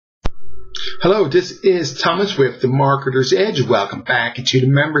Hello, this is Thomas with the Marketer's Edge. Welcome back into the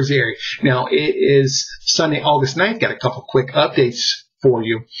members area. Now, it is Sunday, August 9th. Got a couple quick updates for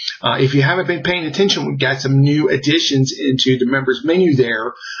you. If you haven't been paying attention, we've got some new additions into the members menu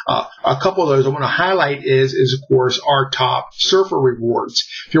there. A couple of those I want to highlight is of course, our top surfer rewards.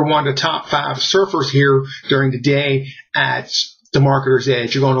 If you're one of the top 5 surfers here during the day at the Marketer's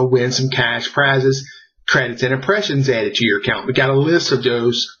Edge, you're going to win some cash prizes, credits, and impressions added to your account. We got a list of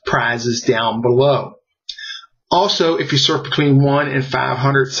those prizes down below. Also, if you surf between 1 and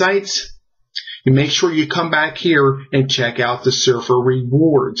 500 sites, you make sure you come back here and check out the surfer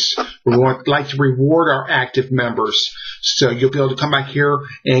rewards. We like to reward our active members, so you'll be able to come back here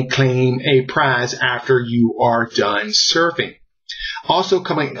and claim a prize after you are done surfing. Also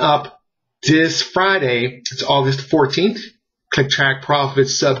coming up this Friday, it's August 14th, Click Track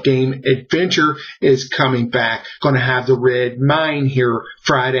Profits Sub-Game Adventure is coming back. Going to have the red mine here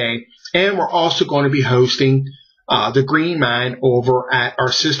Friday. And we're also going to be hosting the green mine over at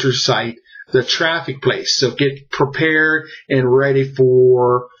our sister site, the Traffic Place. So get prepared and ready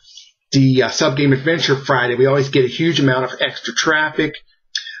for the Sub-Game Adventure Friday. We always get a huge amount of extra traffic,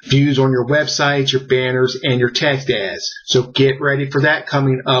 views on your websites, your banners, and your text ads. So get ready for that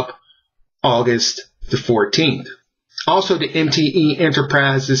coming up August the 14th. Also, the MTE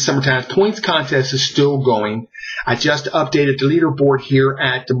Enterprises Summertime Points Contest is still going. I just updated the leaderboard here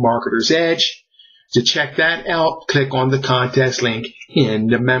at the Marketer's Edge. To check that out, click on the contest link in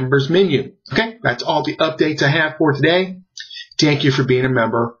the members menu. Okay, that's all the updates I have for today. Thank you for being a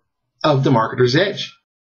member of the Marketer's Edge.